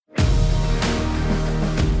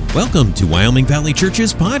Welcome to Wyoming Valley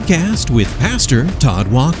Church's podcast with Pastor Todd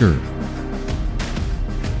Walker.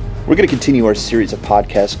 We're going to continue our series of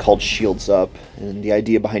podcasts called Shields Up. And the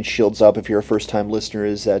idea behind Shields Up, if you're a first-time listener,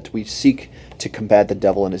 is that we seek to combat the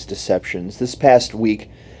devil and his deceptions. This past week,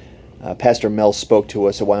 Pastor Mel spoke to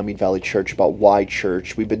us at Wyoming Valley Church about why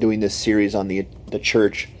church. We've been doing this series on the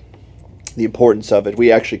church, the importance of it.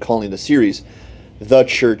 We actually calling the series The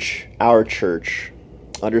Church, Our Church,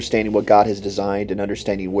 understanding what God has designed and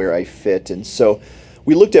understanding where I fit. And so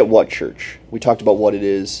we looked at what church. We talked about what it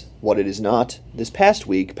is not. This past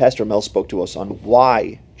week, Pastor Mel spoke to us on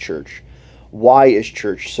why church. Why is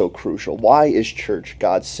church so crucial? Why is church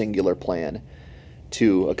God's singular plan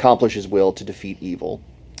to accomplish His will, to defeat evil?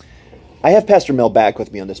 I have Pastor Mel back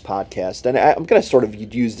with me on this podcast, and I'm going to sort of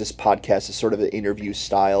use this podcast as sort of an interview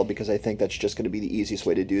style because I think that's just going to be the easiest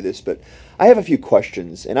way to do this. But I have a few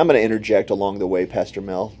questions, and I'm going to interject along the way, Pastor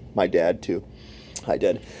Mel, my dad too. Hi,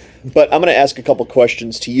 Dad. But I'm going to ask a couple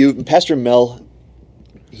questions to you. Pastor Mel,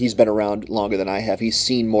 he's been around longer than I have. He's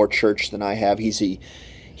seen more church than I have.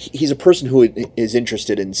 He's a person who is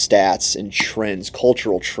interested in stats and trends,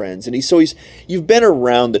 cultural trends. And you've been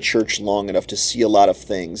around the church long enough to see a lot of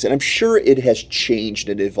things. And I'm sure it has changed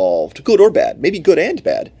and evolved, good or bad, maybe good and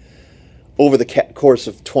bad, over the course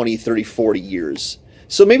of 20, 30, 40 years.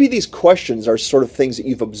 So maybe these questions are sort of things that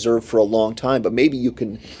you've observed for a long time, but maybe you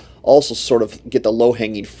can also sort of get the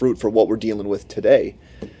low-hanging fruit for what we're dealing with today.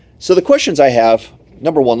 So the questions I have,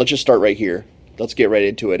 number one, let's just start right here. Let's get right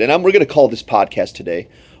into it. And we're going to call this podcast today,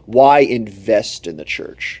 Why Invest in the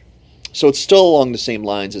Church? So it's still along the same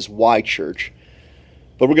lines as why church,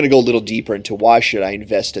 but we're going to go a little deeper into why should I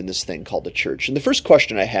invest in this thing called the church. And the first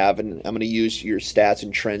question I have, and I'm going to use your stats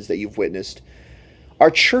and trends that you've witnessed,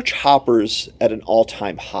 are church hoppers at an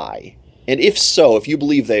all-time high? And if so, if you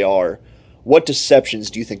believe they are, what deceptions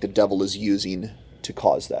do you think the devil is using to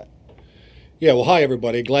cause that? Yeah, well, hi,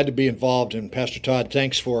 everybody. Glad to be involved. And Pastor Todd,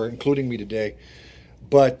 thanks for including me today.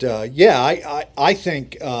 But I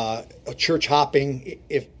think church hopping,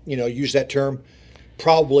 if use that term,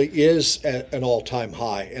 probably is at an all-time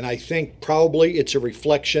high. And I think probably it's a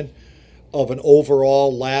reflection of an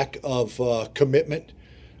overall lack of commitment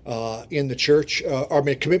in the church,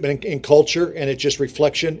 commitment in culture, and it's just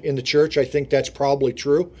reflection in the church. I think that's probably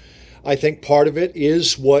true. I think part of it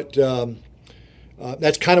is what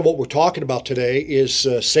that's kind of what we're talking about today is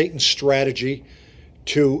Satan's strategy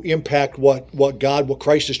to impact what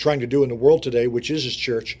Christ is trying to do in the world today, which is His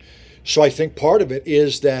church. So I think part of it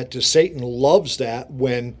is that Satan loves that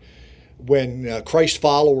when Christ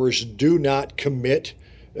followers do not commit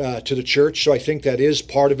to the church. So I think that is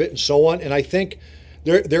part of it, and so on. And I think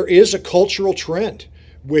there is a cultural trend,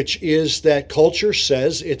 which is that culture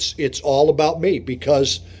says it's all about me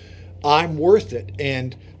because I'm worth it.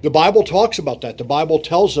 And the Bible talks about that. The Bible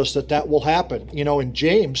tells us that will happen. In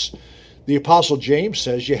James, the Apostle James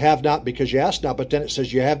says, you have not because you ask not, but then it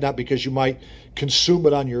says you have not because you might consume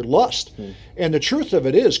it on your lust. And the truth of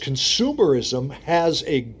it is, consumerism has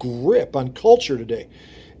a grip on culture today.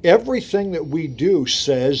 Everything that we do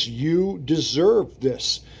says you deserve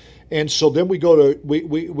this. And so then we go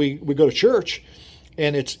to church,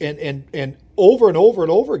 and it's and over and over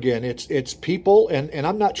and over again, it's people, and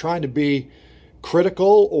I'm not trying to be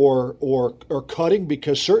critical or cutting,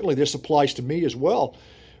 because certainly this applies to me as well.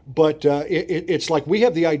 But it's like we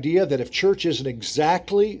have the idea that if church isn't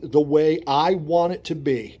exactly the way I want it to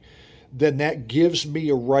be, then that gives me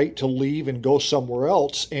a right to leave and go somewhere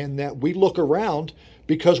else. And that we look around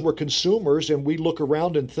because we're consumers, and we look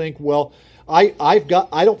around and think, well, I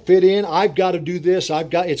don't fit in. I've got to do this.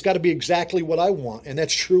 It's got to be exactly what I want. And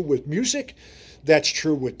that's true with music. That's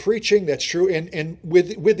true with preaching. That's true. And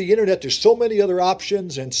with the internet, there's so many other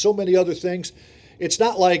options and so many other things. It's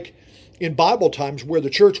not like in Bible times where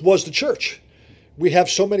the church was the church. We have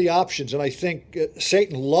so many options. And I think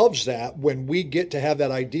Satan loves that when we get to have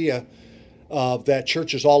that idea of that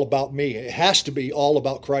church is all about me. It has to be all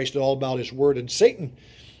about Christ and all about His Word. And Satan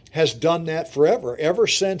has done that forever, ever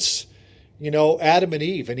since Adam and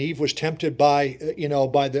Eve. And Eve was tempted by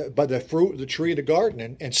the fruit of the tree of the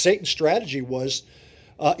garden. And Satan's strategy was,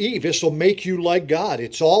 Eve, this will make you like God.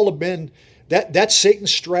 It's all been that's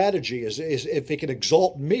Satan's strategy. Is if it can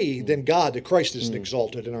exalt me, then God, the Christ, isn't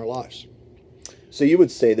exalted in our lives. So you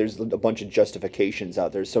would say there's a bunch of justifications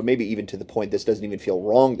out there. So maybe even to the point this doesn't even feel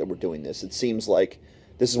wrong that we're doing this. It seems like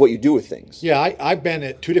this is what you do with things. Yeah, I've been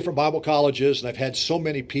at 2 different Bible colleges, and I've had so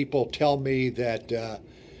many people tell me that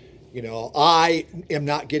I am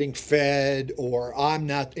not getting fed, or I'm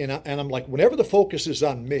not, and I'm like, whenever the focus is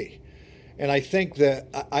on me, And I think that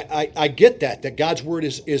I get that God's word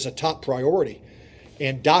is a top priority.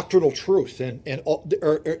 and doctrinal truth,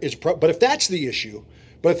 but if that's the issue,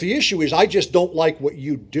 but if the issue is I just don't like what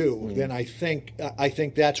you do, then I think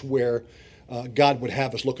that's where God would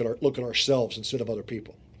have us look at ourselves instead of other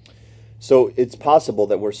people. So it's possible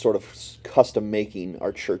that we're sort of custom making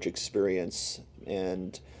our church experience,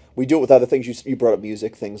 and we do it with other things. You brought up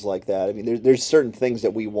music, things like that. I mean, there's certain things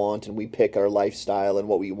that we want, and we pick our lifestyle and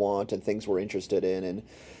what we want and things we're interested in, and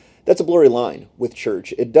that's a blurry line with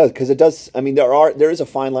church. It does, because it does. I mean, there is a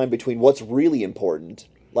fine line between what's really important,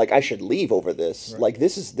 like I should leave over this, right. Like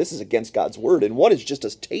this is against God's word, and what is just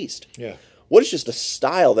a taste. Yeah. What is just a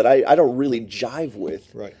style that I don't really jive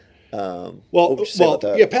with. Right. Well,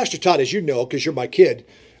 yeah, Pastor Todd, as you know, because you're my kid,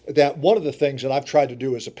 that one of the things that I've tried to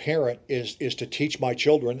do as a parent is to teach my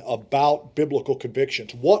children about biblical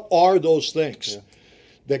convictions. What are those things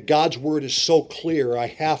that God's word is so clear I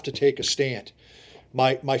have to take a stand?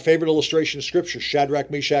 My favorite illustration of Scripture, Shadrach,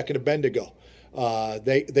 Meshach, and Abednego.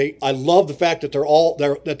 I love the fact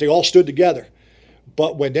that they all stood together.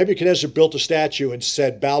 But when Nebuchadnezzar built a statue and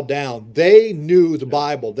said, "Bow down," they knew the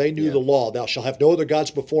Bible. They knew the law. "Thou shalt have no other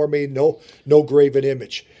gods before me, no graven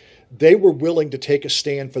image." They were willing to take a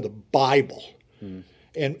stand for the Bible.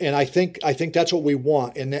 And I think that's what we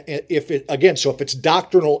want. And if it's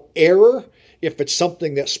doctrinal error, if it's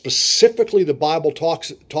something that specifically the Bible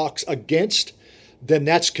talks against, then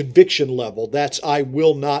that's conviction level. That's I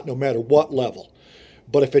will not, no matter what level.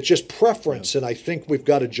 But if it's just preference, then I think we've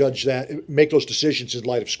got to judge that, make those decisions in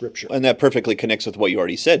light of Scripture. And that perfectly connects with what you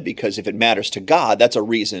already said, because if it matters to God, that's a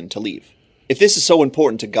reason to leave. If this is so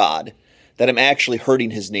important to God that I'm actually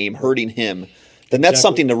hurting his name, hurting him, then that's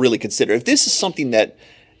something to really consider. If this is something that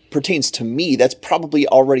pertains to me, that's probably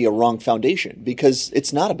already a wrong foundation, because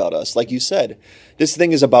it's not about us. Like you said, this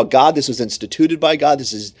thing is about God. This was instituted by God.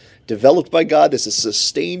 This is developed by God. This is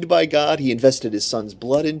sustained by God. He invested his son's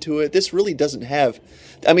blood into it. This really doesn't have,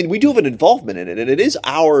 I mean, we do have an involvement in it, and it is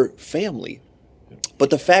our family. But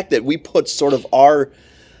the fact that we put sort of our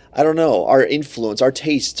influence, our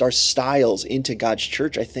tastes, our styles into God's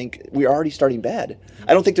church, I think we're already starting bad.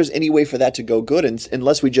 I don't think there's any way for that to go good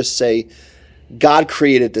unless we just say, God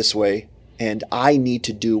created it this way, and I need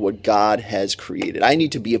to do what God has created. I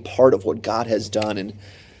need to be a part of what God has done. And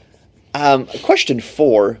question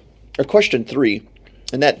 3,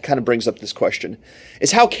 and that kind of brings up this question,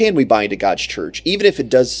 is how can we buy into God's church, even if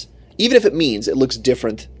it means it looks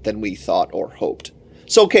different than we thought or hoped?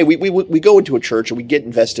 So, okay, we go into a church and we get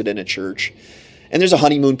invested in a church, and there's a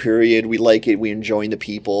honeymoon period. We like it. We enjoy the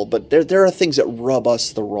people, but there are things that rub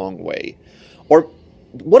us the wrong way. Or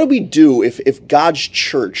what do we do if God's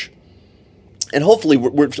church, and hopefully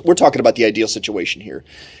we're talking about the ideal situation here,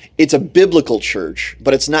 it's a biblical church,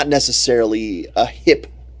 but it's not necessarily a hip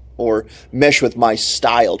or mesh with my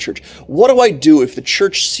style church. What do I do if the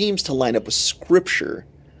church seems to line up with Scripture?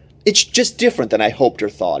 It's just different than I hoped or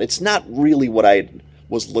thought. It's not really what I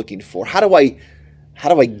was looking for. How do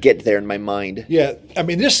I get there in my mind? Yeah, I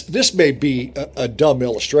mean, this may be a dumb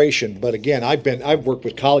illustration, but again, I've worked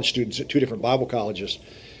with college students at 2 different Bible colleges,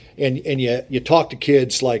 and you talk to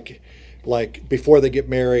kids like before they get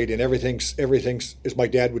married, and everything's as my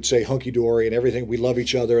dad would say, hunky dory, and everything, we love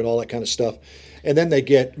each other and all that kind of stuff, and then they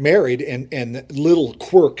get married, and little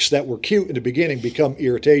quirks that were cute in the beginning become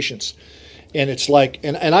irritations. And it's like,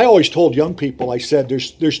 and I always told young people, I said,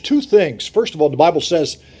 there's 2 things. First of all, the Bible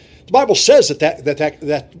says that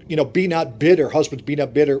be not bitter, husbands, be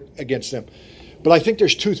not bitter against them. But I think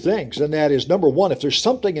there's 2 things, and that is, number one, if there's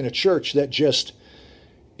something in a church that just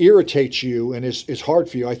irritates you and is hard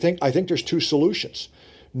for you, I think there's 2 solutions.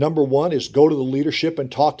 Number one is go to the leadership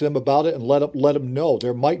and talk to them about it, and let them know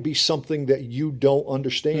there might be something that you don't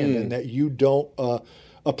understand and that you don't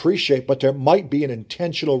appreciate, but there might be an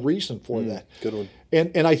intentional reason for that. Good one.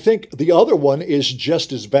 And I think the other one is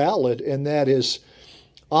just as valid, and that is,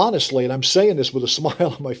 honestly, and I'm saying this with a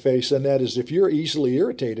smile on my face, and that is, if you're easily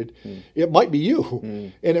irritated, it might be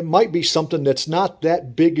you, and it might be something that's not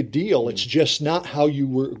that big a deal. It's just not how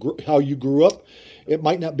you grew up. It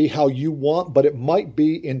might not be how you want, but it might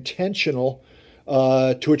be intentional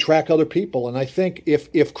to attract other people. And I think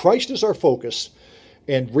if Christ is our focus,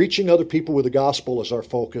 and reaching other people with the gospel is our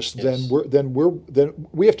focus, then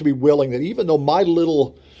we have to be willing that even though my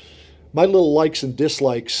little likes and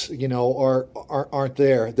dislikes, aren't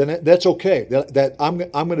there, then that's okay. That I'm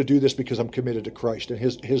going to do this because I'm committed to Christ and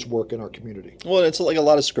His work in our community. Well, it's like a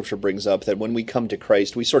lot of Scripture brings up that when we come to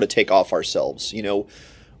Christ, we sort of take off ourselves.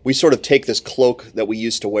 We sort of take this cloak that we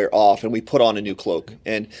used to wear off and we put on a new cloak.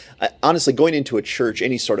 And honestly, going into a church,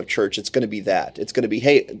 any sort of church, it's going to be that. It's going to be,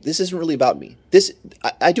 hey, this isn't really about me.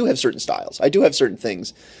 I do have certain styles. I do have certain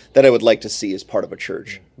things that I would like to see as part of a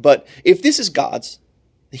church. But if this is God's,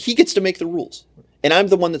 he gets to make the rules. And I'm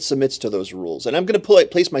the one that submits to those rules. And I'm going to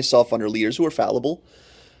place myself under leaders who are fallible,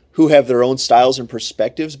 who have their own styles and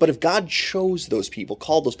perspectives. But if God chose those people,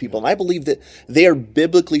 called those people, and I believe that they are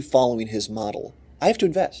biblically following his model, I have to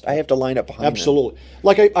invest. I have to line up behind them. Absolutely.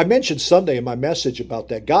 Like I mentioned Sunday in my message about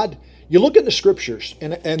that. God, you look in the scriptures,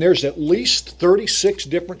 and there's at least 36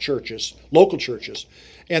 different churches, local churches,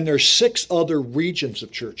 and there's 6 other regions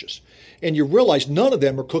of churches. And you realize none of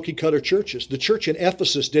them are cookie-cutter churches. The church in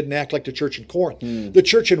Ephesus didn't act like the church in Corinth. The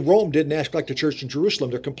church in Rome didn't act like the church in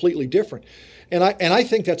Jerusalem. They're completely different. And I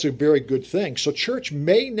think that's a very good thing. So church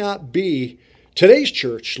may not be, today's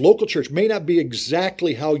church, local church, may not be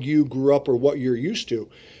exactly how you grew up or what you're used to.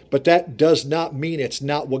 But that does not mean it's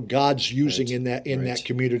not what God's using in that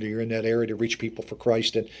community or in that area to reach people for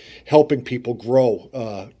Christ and helping people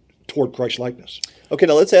grow toward Christ likeness. Okay,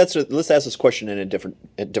 now let's ask this question in a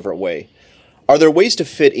different way. Are there ways to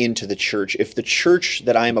fit into the church if the church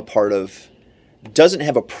that I am a part of doesn't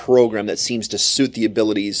have a program that seems to suit the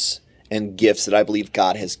abilities and gifts that I believe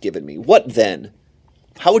God has given me? What then?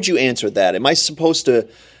 How would you answer that? Am I supposed to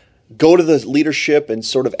go to the leadership and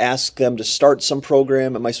sort of ask them to start some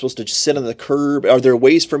program? Am I supposed to sit on the curb? Are there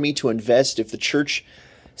ways for me to invest if the church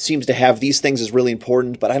seems to have these things as really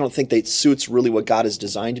important, but I don't think that suits really what God has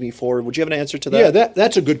designed me for? Would you have an answer to that? Yeah,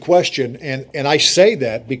 that's a good question, and I say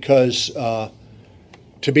that because to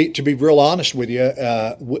be real honest with you,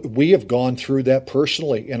 we have gone through that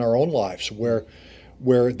personally in our own lives, where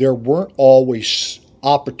there weren't always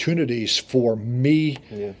opportunities for me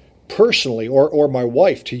personally or my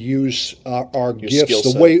wife to use our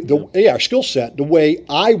gifts our skill set the way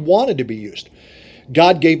I wanted to be used.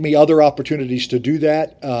 God gave me other opportunities to do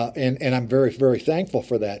that, and I'm very, very thankful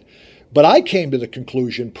for that. But I came to the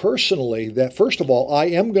conclusion personally that, first of all, I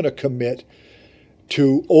am going to commit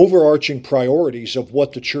to overarching priorities of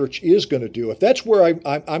what the church is going to do. If that's where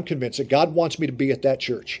I'm convinced that God wants me to be at that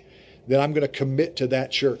church, then I'm going to commit to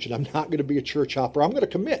that church, and I'm not going to be a church hopper. I'm going to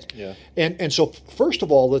commit. Yeah. And so, first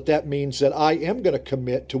of all, that means that I am going to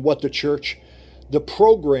commit to what the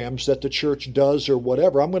programs that the church does or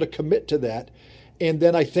whatever. I'm going to commit to that. And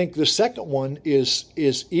then I think the second one is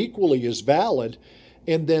equally as valid,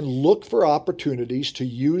 and then look for opportunities to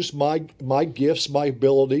use my gifts, my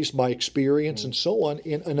abilities, my experience, and so on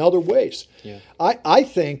in other ways. Yeah. I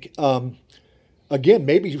think, again,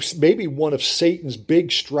 maybe one of Satan's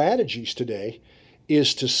big strategies today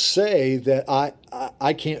is to say that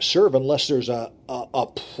I can't serve unless there's a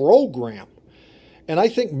program. And I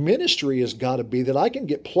think ministry has got to be that I can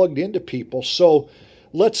get plugged into people. So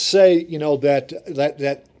let's say,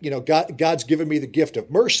 that God's given me the gift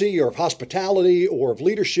of mercy or of hospitality or of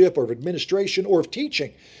leadership or of administration or of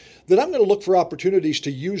teaching, that I'm going to look for opportunities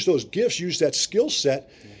to use those gifts, use that skill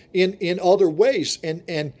set in other ways.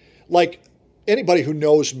 And like anybody who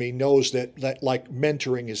knows me knows that like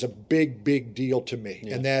mentoring is a big, big deal to me.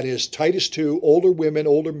 Yeah. And that is Titus 2, older women,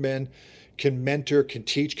 older men can mentor, can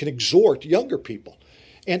teach, can exhort younger people.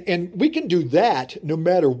 And we can do that no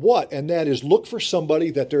matter what, and that is look for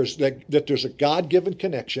somebody that there's a God-given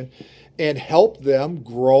connection, and help them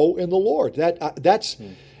grow in the Lord. That's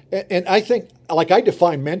and I think, like, I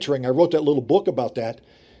define mentoring. I wrote that little book about that,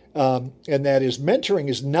 and that is mentoring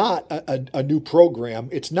is not a new program.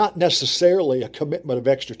 It's not necessarily a commitment of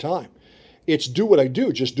extra time. It's do what I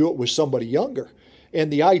do, just do it with somebody younger.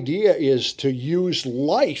 And the idea is to use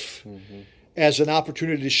life as an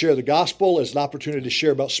opportunity to share the gospel, as an opportunity to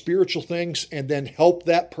share about spiritual things, and then help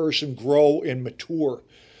that person grow and mature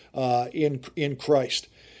in Christ.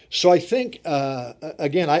 So I think,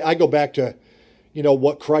 again, I go back to,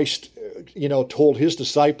 what Christ, told his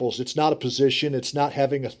disciples. It's not a position. It's not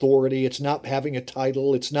having authority. It's not having a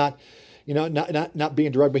title. It's not, not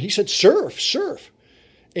being direct. But he said, serve.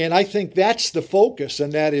 And I think that's the focus.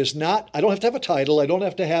 And that is not, I don't have to have a title. I don't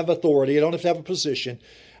have to have authority. I don't have to have a position.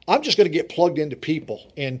 I'm just going to get plugged into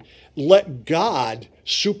people and let God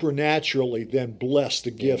supernaturally then bless the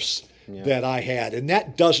gifts that I had. And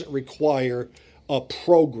that doesn't require a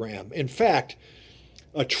program. In fact,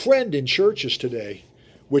 a trend in churches today,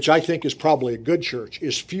 which I think is probably a good church,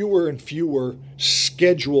 is fewer and fewer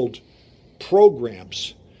scheduled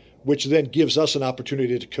programs, which then gives us an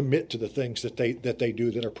opportunity to commit to the things that they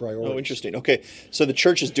do that are priorities. Oh, interesting. Okay, so the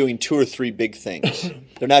church is doing 2 or 3 big things.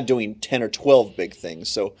 They're not doing 10 or 12 big things.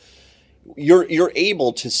 So you're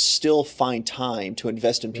able to still find time to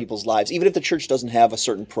invest in people's lives, even if the church doesn't have a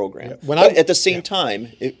certain program. But at the same time,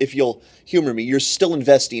 if you'll humor me, you're still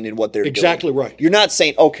investing in what they're doing. Exactly right. You're not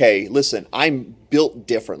saying, okay, listen, I'm built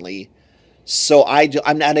differently, so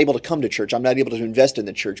I'm not able to come to church. I'm not able to invest in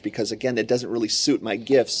the church because, again, that doesn't really suit my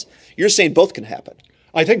gifts. You're saying both can happen.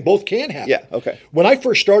 I think both can happen. Yeah, okay. When I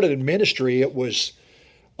first started in ministry, it was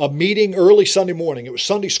a meeting early Sunday morning. It was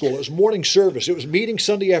Sunday school. It was morning service. It was meeting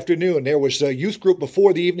Sunday afternoon. There was a youth group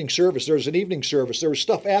before the evening service. There was an evening service. There was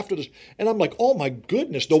stuff after this. And I'm like, oh my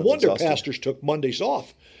goodness, no wonder exhausting. pastors took Mondays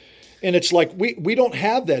off. And it's like, we don't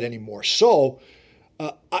have that anymore. So me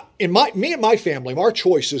and my family, our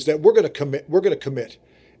choice is that we're going to commit.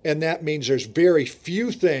 And that means there's very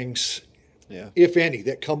few things, if any,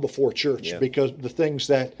 that come before church because the things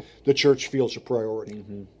that the church feels a priority.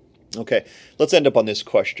 Mm-hmm. Okay, let's end up on this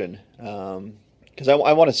question because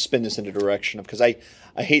I want to spin this in a direction of, because I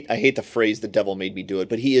hate the phrase "the devil made me do it,"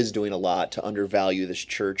 but he is doing a lot to undervalue this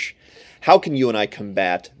church. How can you and I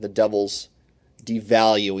combat the devil's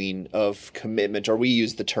devaluing of commitment, or we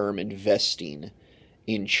use the term investing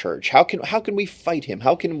in church? How can we fight him?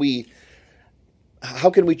 How can we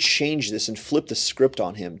change this and flip the script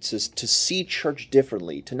on him to see church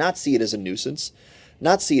differently, to not see it as a nuisance,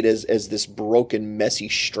 not see it as this broken, messy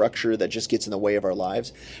structure that just gets in the way of our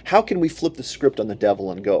lives? How can we flip the script on the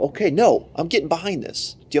devil and go, okay, no, I'm getting behind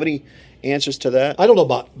this? Do you have any answers to that? I don't know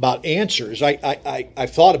about answers.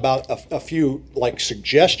 I've thought about a few like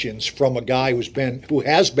suggestions from a guy who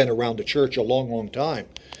has been around the church a long, long time.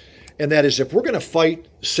 And that is, if we're going to fight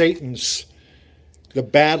the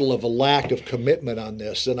battle of a lack of commitment on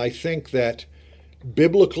this, then I think that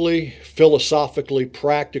biblically, philosophically,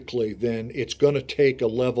 practically, then it's going to take a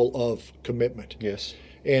level of commitment. Yes.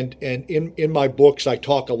 And in my books, I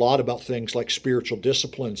talk a lot about things like spiritual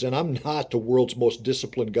disciplines, and I'm not the world's most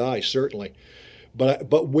disciplined guy, certainly.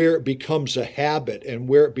 But where it becomes a habit, and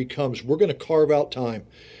where it becomes, we're going to carve out time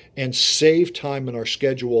and save time in our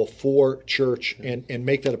schedule for church and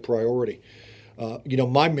make that a priority.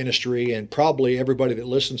 My ministry, and probably everybody that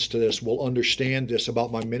listens to this will understand this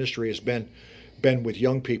about my ministry, has been with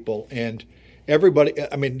young people, and everybody.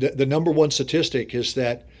 I mean, the number one statistic is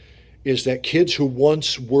that kids who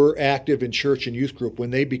once were active in church and youth group,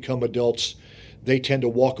 when they become adults, they tend to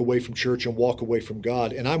walk away from church and walk away from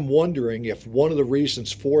God. And I'm wondering if one of the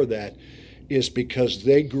reasons for that is because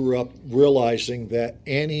they grew up realizing that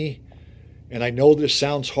and I know this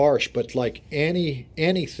sounds harsh, but like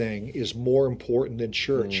anything is more important than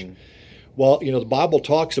church. Well, the Bible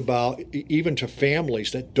talks about, even to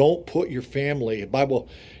families, that don't put your family. The Bible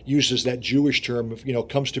uses that Jewish term of,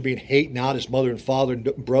 comes to being hate not his mother and father and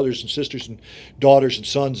brothers and sisters and daughters and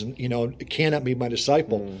sons, and cannot be my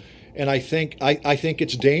disciple. And I think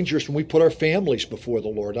it's dangerous when we put our families before the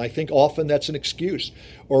Lord. I think often that's an excuse,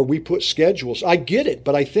 or we put schedules. I get it,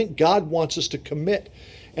 but I think God wants us to commit.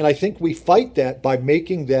 And I think we fight that by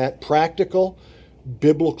making that practical,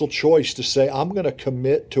 biblical choice to say, I'm going to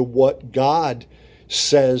commit to what God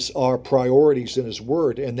says are priorities in His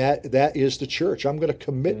Word, and that is the church. I'm going to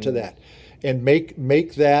commit to that and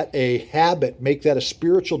make that a habit, make that a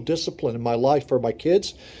spiritual discipline in my life for my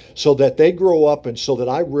kids, so that they grow up and so that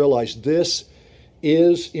I realize this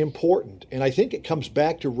is important. And I think it comes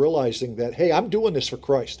back to realizing that, hey, I'm doing this for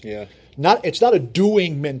Christ. Yeah. It's not a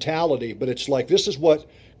doing mentality, but it's like, this is what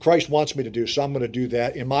Christ wants me to do, so I'm going to do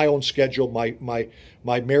that in my own schedule, my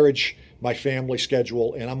marriage, my family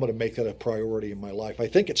schedule, and I'm going to make that a priority in my life. I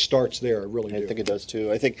think it starts there. I really do. I think it does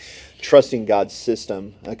too. I think trusting God's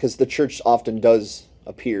system, because the church often does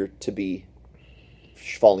appear to be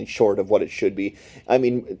falling short of what it should be. I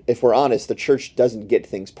mean, if we're honest, the church doesn't get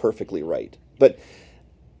things perfectly right, but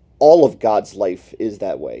all of God's life is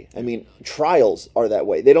that way. I mean, trials are that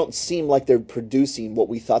way. They don't seem like they're producing what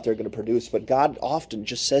we thought they're going to produce, but God often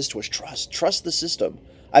just says to us, trust the system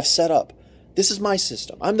I've set up. This is my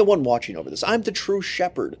system. I'm the one watching over this. I'm the true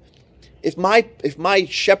shepherd. If my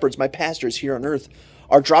shepherds, my pastors here on earth,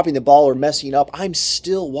 are dropping the ball or messing up, I'm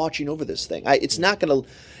still watching over this thing. It's not going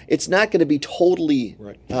to be totally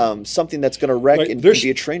something that's going to wreck and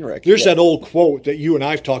be a train wreck. There's that old quote that you and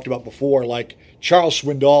I've talked about before, like Charles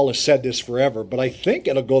Swindoll has said this forever, but I think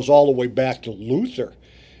it goes all the way back to Luther.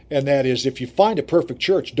 And that is, if you find a perfect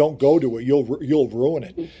church, don't go to it. You'll ruin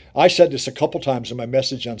it. I said this a couple times in my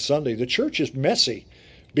message on Sunday. The church is messy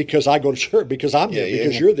because I go to church, because I'm there,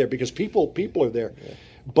 because you're there, because people are there. Yeah.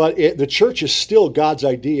 But the church is still God's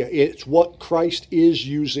idea. It's what Christ is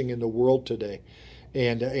using in the world today.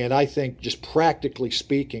 And I think, just practically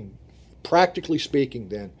speaking,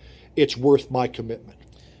 then, it's worth my commitment.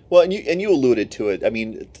 Well, and you alluded to it. I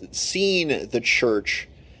mean, seeing the church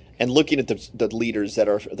and looking at the leaders that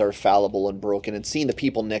are fallible and broken, and seeing the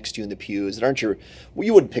people next to you in the pews that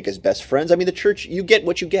you wouldn't pick as best friends. I mean, the church, you get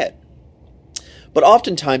what you get. But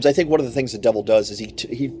oftentimes, I think one of the things the devil does is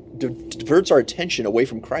he diverts our attention away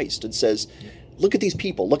from Christ and says, look at these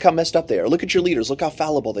people. Look how messed up they are. Look at your leaders. Look how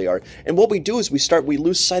fallible they are. And what we do is we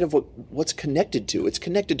lose sight of what's connected to. It's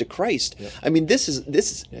connected to Christ. Yep. I mean, this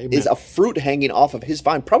is a fruit hanging off of his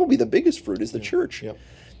vine. Probably the biggest fruit is the church. Yep.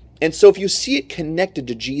 And so if you see it connected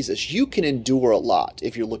to Jesus, you can endure a lot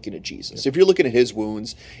if you're looking at Jesus. Yep. If you're looking at his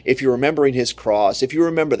wounds, if you're remembering his cross, if you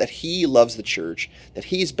remember that he loves the church, that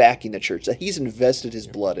he's backing the church, that he's invested his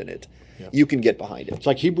blood in it, you can get behind it. It's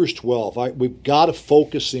like Hebrews 12. We've got to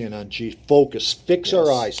focus in on Jesus. Fix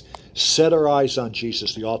our eyes, set our eyes on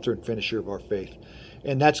Jesus, the author and finisher of our faith.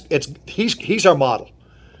 And he's our model.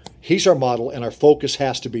 He's our model, and our focus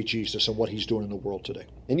has to be Jesus and what he's doing in the world today.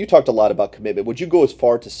 And you talked a lot about commitment. Would you go as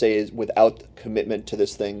far to say without commitment to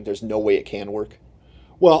this thing, there's no way it can work?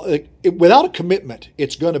 Well, without a commitment,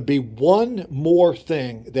 it's going to be one more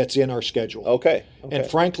thing that's in our schedule. Okay. And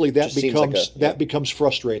frankly, that becomes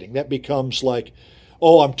frustrating. That becomes like,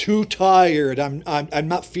 oh, I'm too tired. I'm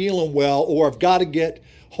not feeling well, or I've got to get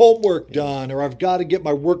homework done, or I've got to get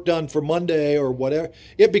my work done for Monday, or whatever.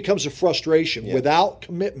 It becomes a frustration without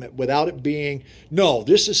commitment, without it being, no,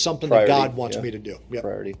 this is something priority, that God wants me to do. Yep.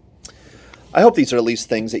 Priority. I hope these are at least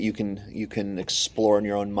things that you can explore in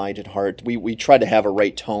your own mind and heart. We try to have a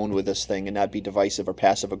right tone with this thing and not be divisive or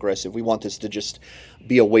passive aggressive. We want this to just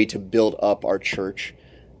be a way to build up our church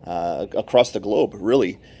across the globe,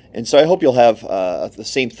 really. And so I hope you'll have the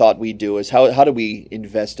same thought we do, is how do we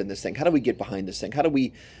invest in this thing? How do we get behind this thing? How do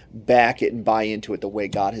we back it and buy into it the way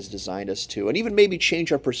God has designed us to? And even maybe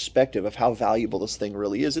change our perspective of how valuable this thing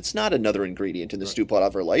really is. It's not another ingredient in the stew pot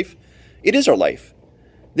of our life. It is our life.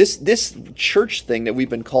 This church thing that we've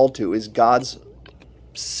been called to is God's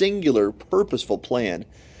singular, purposeful plan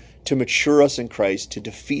to mature us in Christ, to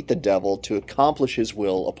defeat the devil, to accomplish his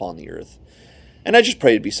will upon the earth. And I just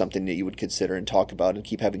pray it'd be something that you would consider and talk about and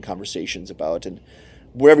keep having conversations about. And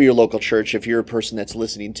wherever your local church, if you're a person that's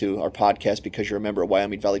listening to our podcast because you're a member of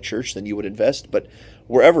Wyoming Valley Church, then you would invest. But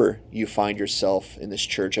wherever you find yourself in this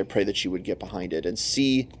church, I pray that you would get behind it and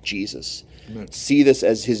see Jesus. Amen. See this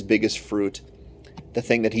as his biggest fruit, the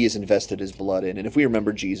thing that he has invested his blood in. And if we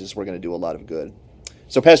remember Jesus, we're going to do a lot of good.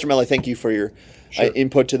 So Pastor Mel, I thank you for your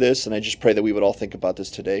input to this, and I just pray that we would all think about this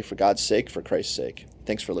today for God's sake, for Christ's sake.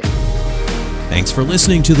 Thanks for listening. Thanks for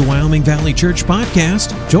listening to the Wyoming Valley Church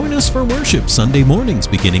podcast. Join us for worship Sunday mornings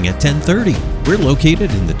beginning at 10:30. We're located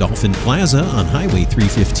in the Dolphin Plaza on Highway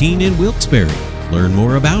 315 in Wilkes-Barre. Learn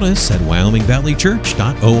more about us at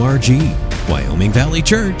wyomingvalleychurch.org. Wyoming Valley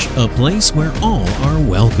Church, a place where all are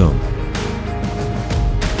welcome.